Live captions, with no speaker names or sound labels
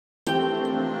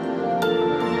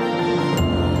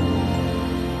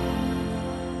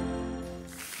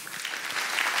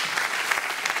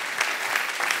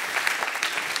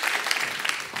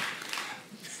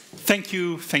Thank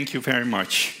you very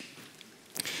much.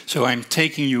 So I'm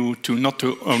taking you to not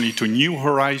only to new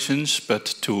horizons,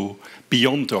 but to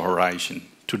beyond the horizon,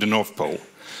 to the North Pole.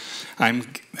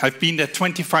 I've been there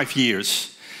 25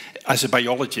 years as a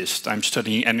biologist. I'm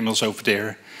studying animals over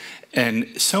there,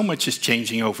 and so much is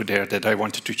changing over there that I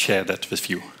wanted to share that with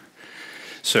you.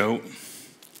 So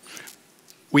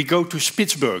we go to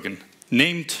Spitsbergen,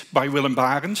 named by Willem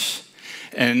Barents.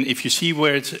 And if you see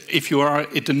where if you are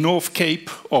at the North Cape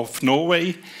of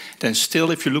Norway, then still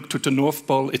if you look to the North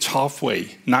Pole, it's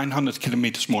halfway, 900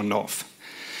 kilometers more north.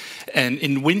 And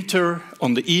in winter,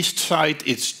 on the east side,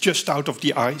 it's just out of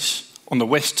the ice. On the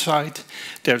west side,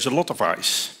 there's a lot of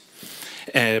ice.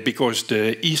 Because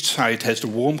the east side has the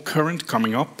warm current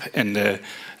coming up, and the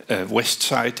west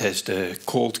side has the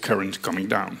cold current coming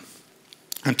down.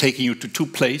 I'm taking you to two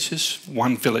places,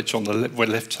 one village on the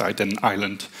left side and an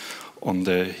island on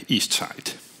the east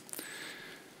side.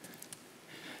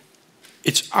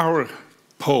 It's our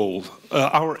pole,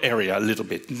 our area a little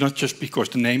bit, not just because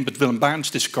the name, but Willem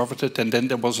Barents discovered it, and then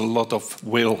there was a lot of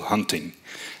whale hunting.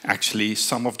 Actually,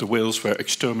 some of the whales were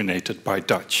exterminated by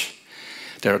Dutch.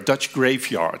 There are Dutch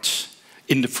graveyards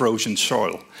in the frozen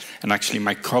soil, and actually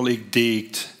my colleague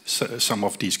digged some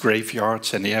of these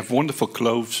graveyards, and they have wonderful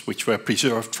clothes which were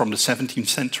preserved from the 17th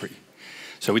century.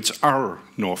 So it's our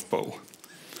North Pole.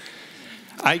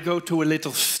 I go to a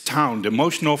little town, the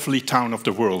most northerly town of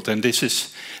the world, and this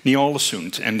is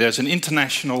Ny-Ålesund, and there's an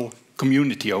international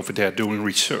community over there doing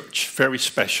research, very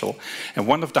special. And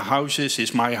one of the houses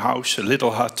is my house, a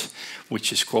little hut,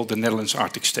 which is called the Netherlands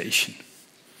Arctic Station.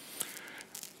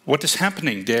 What is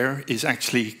happening there is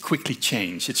actually quickly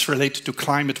change. It's related to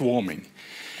climate warming.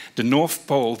 The North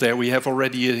Pole, there we have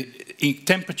already a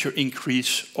temperature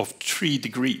increase of 3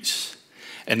 degrees.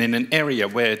 And in an area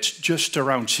where it's just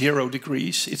around 0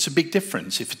 degrees, it's a big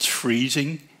difference if it's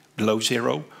freezing below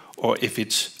 0 or if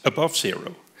it's above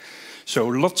 0. So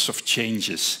lots of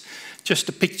changes. Just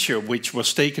a picture which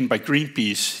was taken by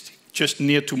Greenpeace just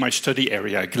near to my study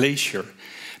area, a glacier.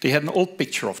 They had an old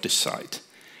picture of this site.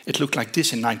 It looked like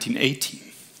this in 1918.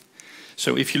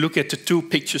 So if you look at the two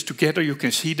pictures together, you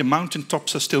can see the mountain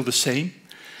tops are still the same,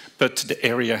 but the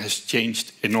area has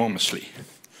changed enormously.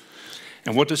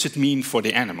 And what does it mean for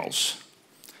the animals?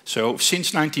 So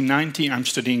since 1990, I'm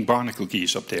studying barnacle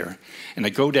geese up there. And I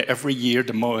go there every year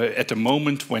at the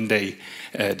moment when the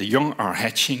young are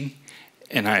hatching.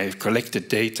 And I've collected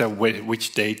data,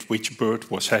 which date, which bird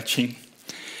was hatching.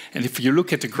 And if you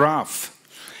look at the graph,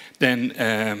 then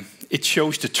it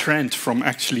shows the trend from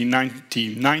actually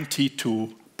 1990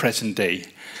 to present day.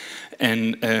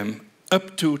 And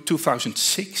up to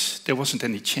 2006, there wasn't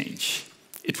any change.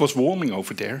 It was warming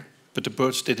over there, but the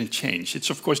birds didn't change. It's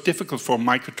of course difficult for a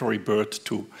migratory bird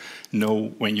to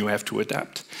know when you have to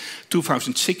adapt.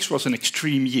 2006 was an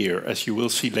extreme year, as you will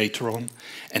see later on,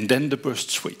 and then the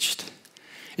birds switched.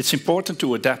 It's important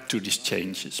to adapt to these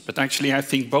changes, but actually I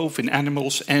think both in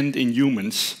animals and in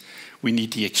humans, we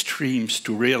need the extremes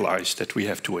to realize that we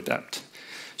have to adapt.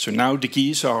 So now the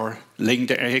geese are laying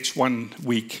their eggs 1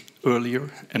 week earlier,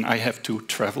 and I have to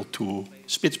travel to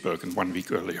Spitsbergen 1 week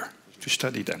earlier to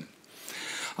study them.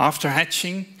 After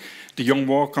hatching, the young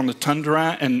walk on the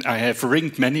tundra, and I have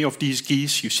ringed many of these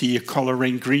geese. You see a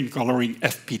coloring, green coloring,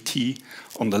 FPT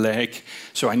on the leg.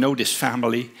 So I know this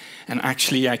family, and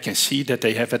actually I can see that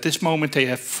they have, at this moment, they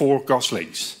have 4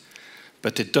 goslings.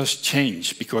 But it does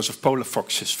change because of polar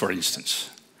foxes, for instance.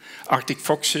 Arctic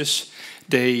foxes,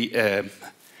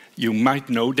 you might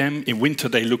know them. In winter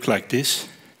they look like this,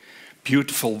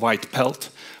 beautiful white pelt,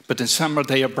 but in summer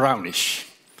they are brownish.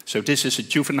 So this is a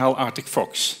juvenile Arctic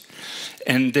fox.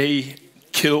 And they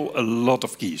kill a lot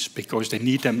of geese because they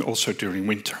need them also during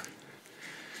winter.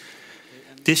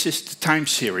 This is the time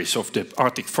series of the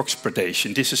Arctic fox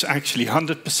predation. This is actually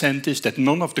 100% is that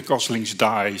none of the goslings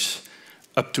dies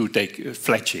up to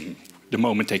fledging, the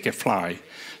moment they can fly.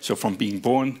 So from being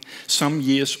born, some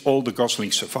years all the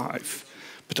goslings survive.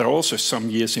 But there are also some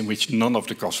years in which none of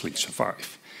the goslings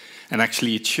survive. And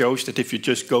actually it shows that if you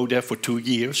just go there for 2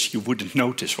 years, you wouldn't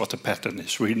notice what the pattern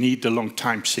is. We need the long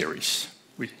time series.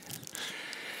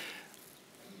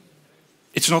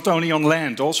 It's not only on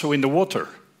land, also in the water.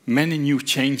 Many new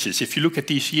changes. If you look at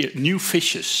these new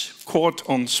fishes caught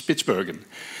on Spitsbergen,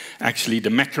 actually the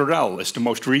mackerel is the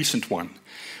most recent one,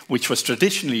 which was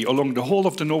traditionally along the whole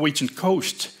of the Norwegian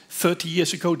coast. 30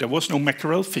 years ago, there was no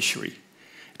mackerel fishery.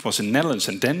 It was in Netherlands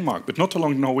and Denmark, but not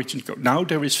along the Norwegian coast. Now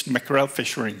there is mackerel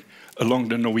fishing along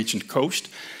the Norwegian coast,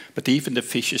 but even the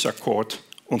fishes are caught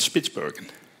on Spitsbergen.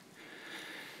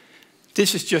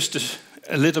 This is just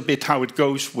a little bit how it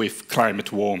goes with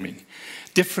climate warming.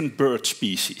 different bird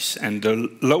species. And the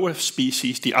lower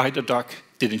species, the eider duck,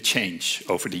 didn't change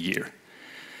over the year.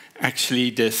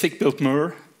 Actually, the thick-billed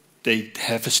murre, they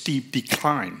have a steep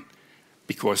decline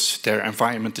because their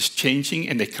environment is changing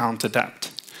and they can't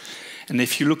adapt. And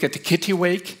if you look at the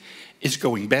kittiwake, it's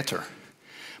going better.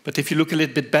 But if you look a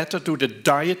little bit better to the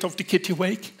diet of the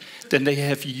kittiwake, then they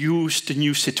have used the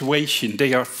new situation.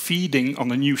 They are feeding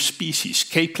on a new species,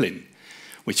 capelin,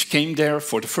 which came there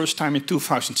for the first time in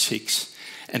 2006.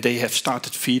 And they have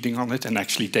started feeding on it, and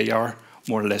actually they are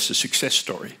more or less a success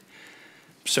story.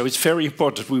 So it's very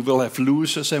important. We will have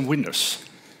losers and winners.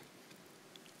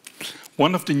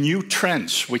 One of the new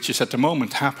trends, which is at the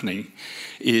moment happening,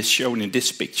 is shown in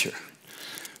this picture.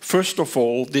 First of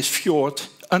all, this fjord,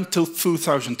 until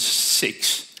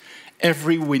 2006,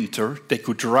 every winter they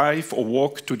could drive or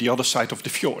walk to the other side of the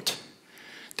fjord.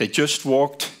 They just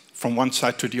walked from one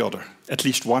side to the other, at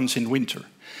least once in winter.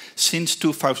 Since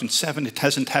 2007, it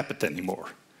hasn't happened anymore.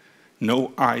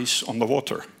 No ice on the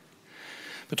water.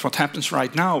 But what happens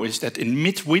right now is that in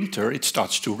midwinter it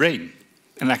starts to rain,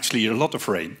 and actually a lot of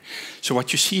rain. So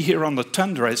what you see here on the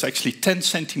tundra is actually 10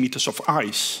 centimeters of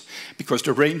ice, because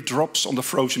the rain drops on the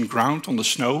frozen ground, on the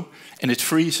snow, and it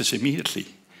freezes immediately.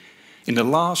 In the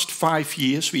last 5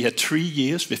 years, we had 3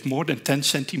 years with more than 10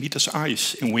 centimeters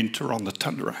ice in winter on the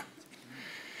tundra.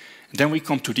 And then we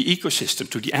come to the ecosystem,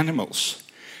 to the animals.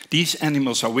 These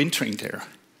animals are wintering there,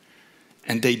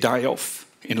 and they die off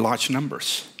in large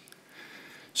numbers.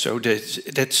 So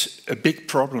that's a big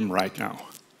problem right now.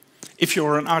 If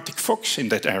you're an Arctic fox in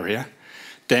that area,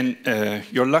 then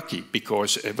you're lucky,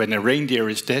 because when a reindeer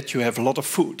is dead, you have a lot of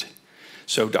food.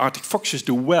 So the Arctic foxes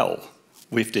do well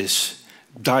with this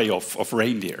die-off of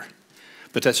reindeer.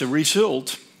 But as a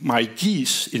result, my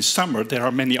geese, in summer, there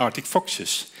are many Arctic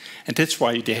foxes. And that's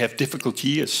why they have difficult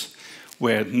years,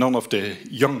 where none of the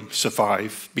young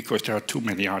survive, because there are too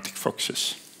many Arctic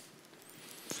foxes.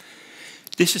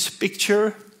 This is a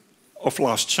picture of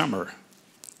last summer.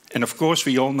 And of course,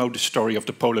 we all know the story of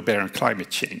the polar bear and climate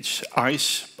change.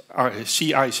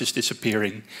 Sea ice is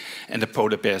disappearing, and the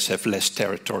polar bears have less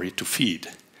territory to feed.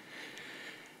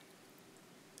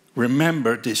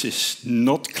 Remember, this is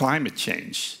not climate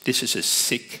change. This is a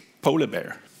sick polar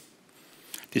bear.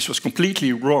 This was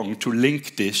completely wrong to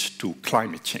link this to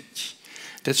climate change.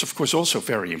 That's, of course, also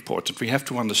very important. We have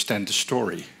to understand the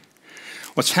story.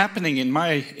 What's happening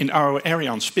in our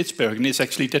area on Spitsbergen is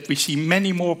actually that we see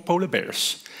many more polar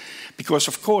bears. Because,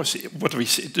 of course,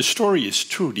 the story is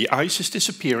true. The ice is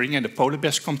disappearing and the polar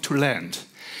bears come to land.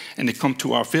 And they come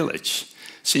to our village.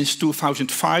 Since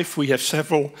 2005, we have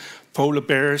several polar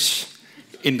bears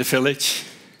in the village.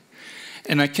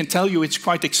 And I can tell you it's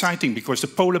quite exciting, because the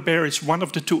polar bear is one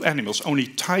of the two animals. Only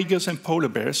tigers and polar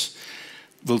bears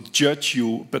will judge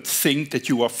you but think that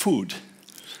you are food.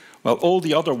 While all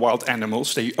the other wild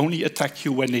animals, they only attack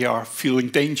you when they are feeling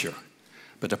danger.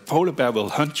 But a polar bear will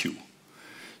hunt you.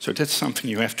 So that's something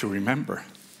you have to remember.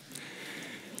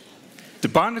 The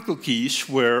barnacle geese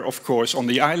were, of course, on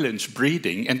the islands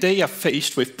breeding, and they are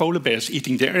faced with polar bears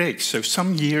eating their eggs. So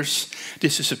some years,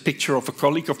 this is a picture of a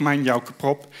colleague of mine, Jouke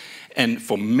Prop, and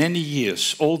for many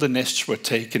years, all the nests were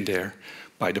taken there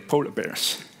by the polar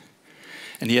bears.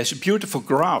 And he has a beautiful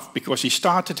graph, because he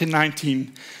started in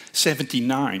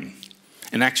 1979.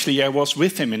 And actually, I was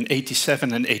with him in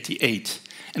 87 and 88.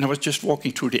 And I was just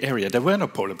walking through the area. There were no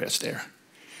polar bears there.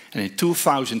 And in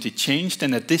 2000, it changed.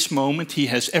 And at this moment, he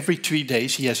has every 3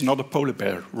 days, he has another polar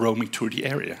bear roaming through the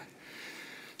area.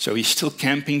 So he's still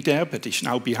camping there, but he's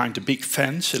now behind a big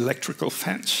fence, electrical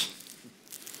fence.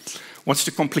 What's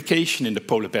the complication in the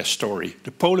polar bear story?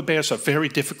 The polar bears are very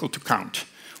difficult to count.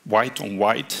 White on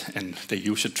white, and they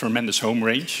use a tremendous home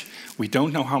range. We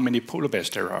don't know how many polar bears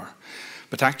there are.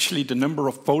 But actually, the number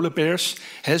of polar bears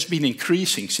has been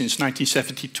increasing since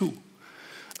 1972.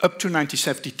 Up to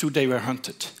 1972, they were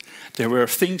hunted. There were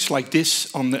things like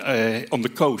this on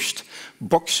the coast,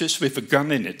 boxes with a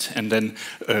gun in it, and then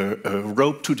a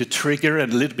rope to the trigger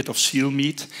and a little bit of seal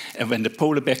meat. And when the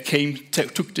polar bear came,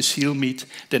 took the seal meat,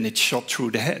 then it shot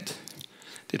through the head.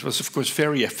 It was, of course,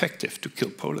 very effective to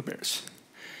kill polar bears.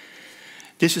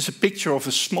 This is a picture of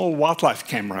a small wildlife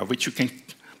camera, which you can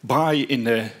buy in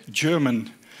a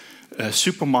German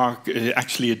supermarket,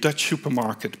 actually a Dutch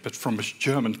supermarket, but from a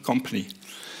German company.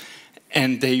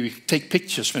 And they take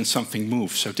pictures when something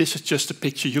moves. So this is just a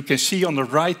picture. You can see on the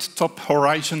right top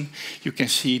horizon, you can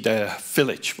see the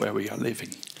village where we are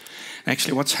living.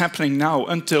 Actually, what's happening now,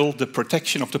 until the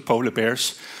protection of the polar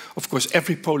bears, of course,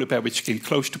 every polar bear which came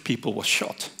close to people was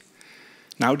shot.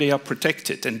 Now they are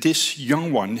protected, and this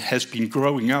young one has been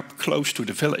growing up close to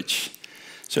the village.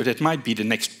 So that might be the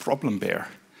next problem bear.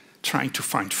 trying to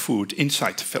find food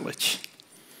inside the village.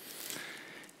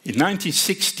 In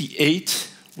 1968,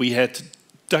 we had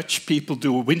Dutch people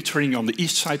wintering on the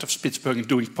east side of Spitsbergen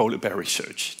doing polar bear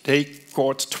research. They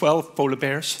caught 12 polar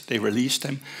bears, they released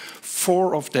them.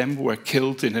 4 of them were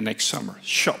killed in the next summer,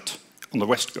 shot on the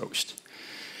west coast,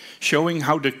 showing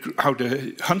how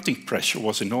the hunting pressure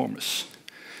was enormous.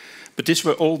 But these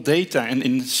were all data, and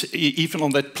even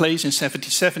on that place in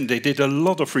 '77, they did a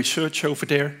lot of research over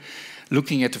there,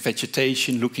 looking at the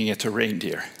vegetation, looking at the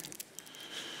reindeer.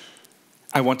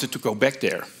 I wanted to go back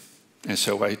there, and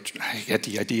so I had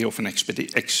the idea of an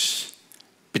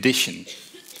expedition.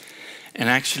 And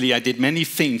actually, I did many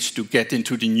things to get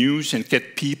into the news and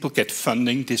get people, get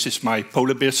funding. This is my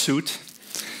polar bear suit.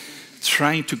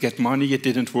 Trying to get money, it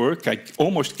didn't work. I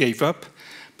almost gave up.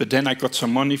 But then I got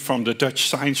some money from the Dutch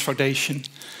Science Foundation,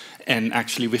 and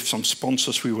actually with some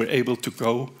sponsors we were able to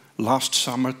go last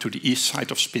summer to the east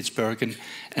side of Spitsbergen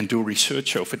and do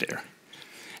research over there.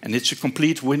 And it's a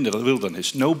complete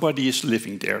wilderness. Nobody is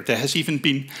living there. There has even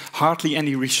been hardly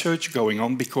any research going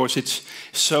on because it's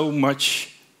so much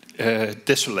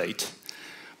desolate.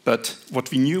 But what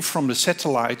we knew from the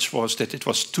satellites was that it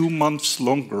was 2 months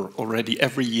longer already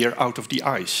every year out of the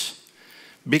ice.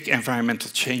 Big environmental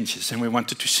changes, and we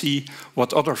wanted to see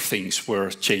what other things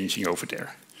were changing over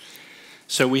there.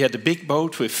 So we had a big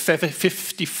boat with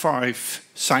 55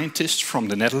 scientists from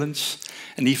the Netherlands,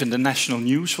 and even the national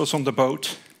news was on the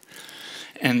boat.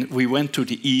 And we went to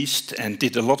the east and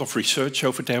did a lot of research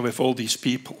over there with all these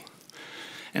people.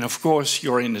 And of course,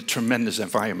 you're in a tremendous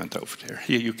environment over there.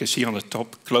 Here you can see on the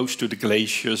top, close to the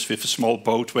glaciers, with a small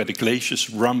boat where the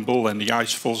glaciers rumble and the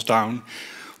ice falls down,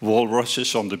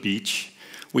 walruses on the beach,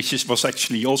 which was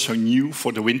actually also new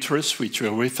for the winterers which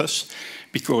were with us,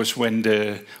 because when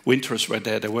the winterers were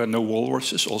there were no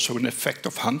walruses, also an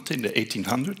effective hunt in the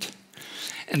 1800s.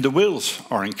 And the whales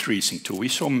are increasing too. We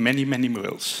saw many, many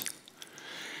whales.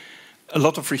 A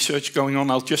lot of research going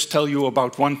on. I'll just tell you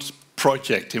about one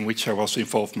project in which I was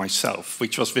involved myself,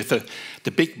 which was with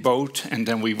the big boat, and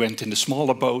then we went in the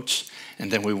smaller boats,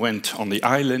 and then we went on the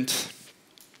island.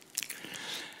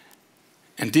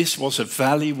 And this was a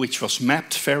valley which was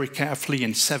mapped very carefully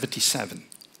in '77.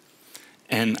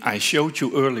 And I showed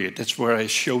you earlier, that's where I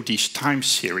showed these time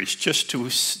series, just to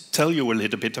tell you a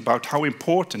little bit about how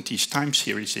important these time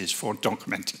series is for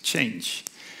documenting change.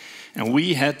 And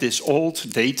we had this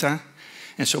old data,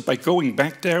 and so by going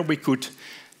back there, we could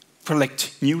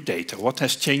collect new data. What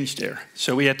has changed there?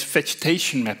 So we had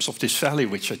vegetation maps of this valley,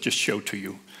 which I just showed to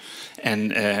you.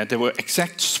 And there were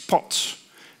exact spots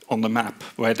on the map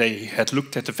where they had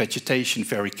looked at the vegetation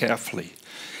very carefully.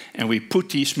 And we put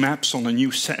these maps on a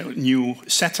new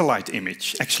satellite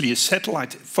image. Actually, a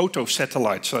satellite, photo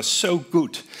satellites are so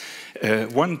good.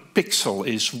 1 pixel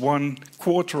is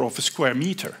 1/4 of a square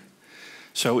meter.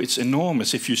 So it's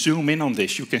enormous. If you zoom in on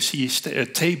this, you can see a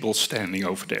table standing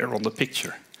over there on the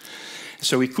picture.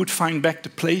 So we could find back the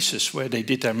places where they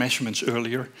did their measurements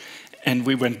earlier, and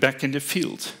we went back in the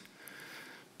field.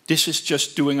 This is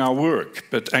just doing our work,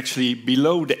 but actually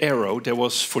below the arrow, there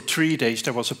was, for 3 days,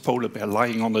 there was a polar bear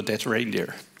lying on a dead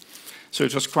reindeer. So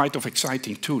it was quite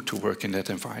exciting too to work in that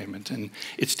environment. And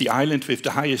it's the island with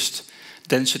the highest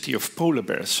density of polar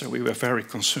bears, so we were very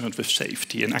concerned with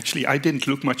safety. And actually, I didn't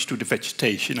look much to the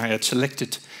vegetation. I had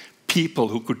selected people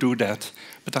who could do that,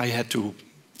 but I had to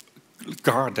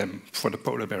guard them for the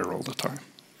polar bear all the time.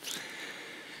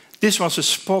 This was a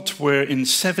spot where in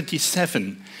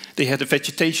 '77 they had a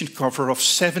vegetation cover of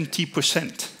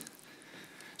 70%.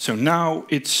 So now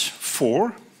it's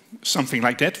 4, something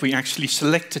like that. We actually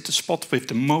selected the spot with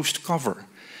the most cover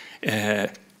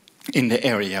in the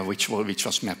area which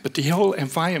was mapped. But the whole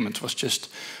environment was just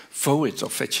void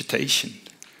of vegetation.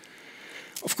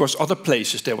 Of course, other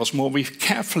places there was more. We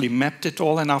carefully mapped it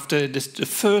all, and after the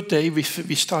 3rd day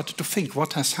we started to think,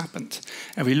 what has happened?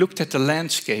 And we looked at the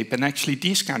landscape, and actually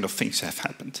these kind of things have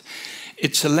happened.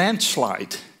 It's a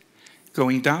landslide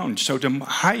going down, so the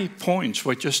high points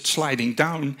were just sliding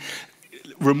down,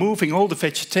 removing all the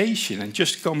vegetation and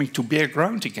just coming to bare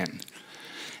ground again.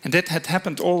 And that had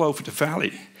happened all over the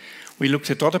valley. We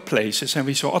looked at other places and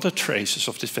we saw other traces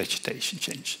of this vegetation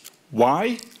change.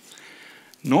 Why?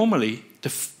 Normally,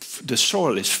 the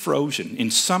soil is frozen.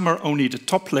 In summer, only the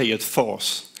top layer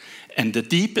thaws. And the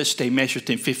deepest they measured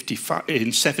in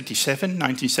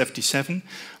 1977,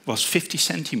 was 50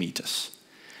 centimeters.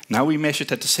 Now we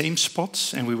measured at the same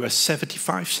spots, and we were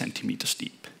 75 centimeters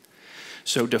deep.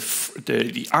 So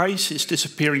the ice is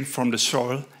disappearing from the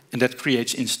soil, and that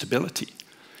creates instability.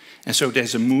 And so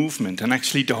there's a movement, and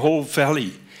actually the whole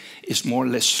valley is more or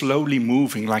less slowly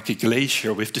moving like a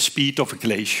glacier, with the speed of a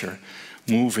glacier,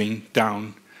 moving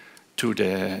down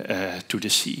to the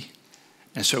sea.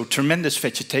 And so tremendous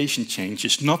vegetation change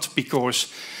is not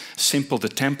because simple the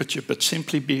temperature, but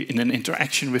simply in an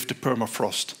interaction with the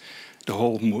permafrost, the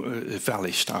whole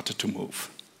valley started to move.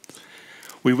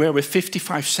 We were with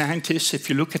 55 scientists. If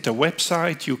you look at the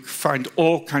website, you find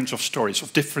all kinds of stories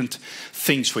of different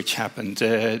things which happened.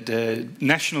 The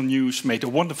national news made a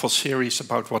wonderful series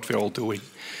about what we're all doing.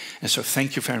 And so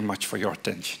thank you very much for your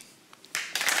attention.